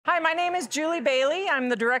my name is Julie Bailey. I'm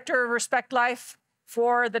the Director of Respect Life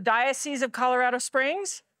for the Diocese of Colorado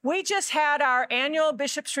Springs. We just had our annual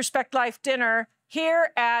Bishop's Respect Life dinner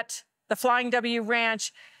here at the Flying W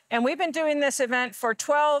Ranch, and we've been doing this event for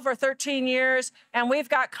 12 or 13 years, and we've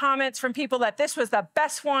got comments from people that this was the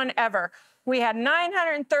best one ever. We had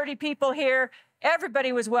 930 people here.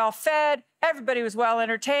 Everybody was well fed. Everybody was well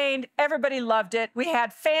entertained. Everybody loved it. We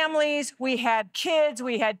had families, we had kids,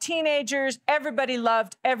 we had teenagers. Everybody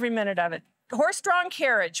loved every minute of it. Horse-drawn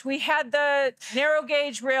carriage. We had the narrow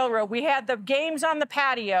gauge railroad. We had the games on the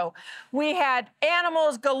patio. We had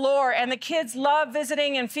animals galore, and the kids loved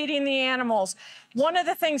visiting and feeding the animals. One of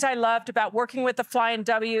the things I loved about working with the Flying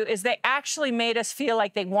W is they actually made us feel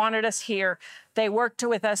like they wanted us here. They worked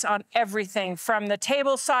with us on everything, from the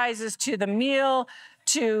table sizes to the meal,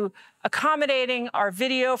 to accommodating our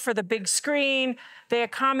video for the big screen. They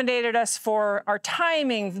accommodated us for our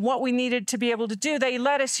timing, what we needed to be able to do. They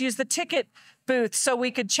let us use the ticket booth so we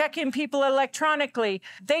could check in people electronically.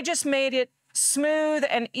 They just made it smooth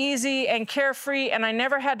and easy and carefree, and I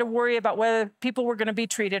never had to worry about whether people were going to be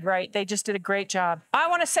treated right. They just did a great job. I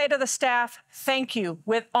want to say to the staff, thank you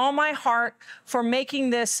with all my heart for making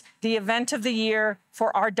this the event of the year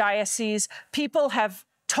for our diocese. People have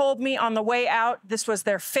told me on the way out this was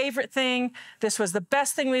their favorite thing. This was the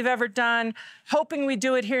best thing we've ever done. Hoping we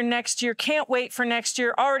do it here next year. Can't wait for next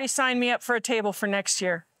year. Already signed me up for a table for next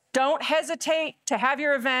year. Don't hesitate to have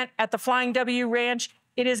your event at the Flying W Ranch.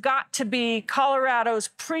 It has got to be Colorado's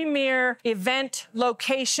premier event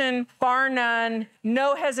location, bar none,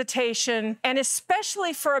 no hesitation. And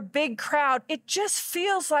especially for a big crowd, it just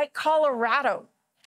feels like Colorado.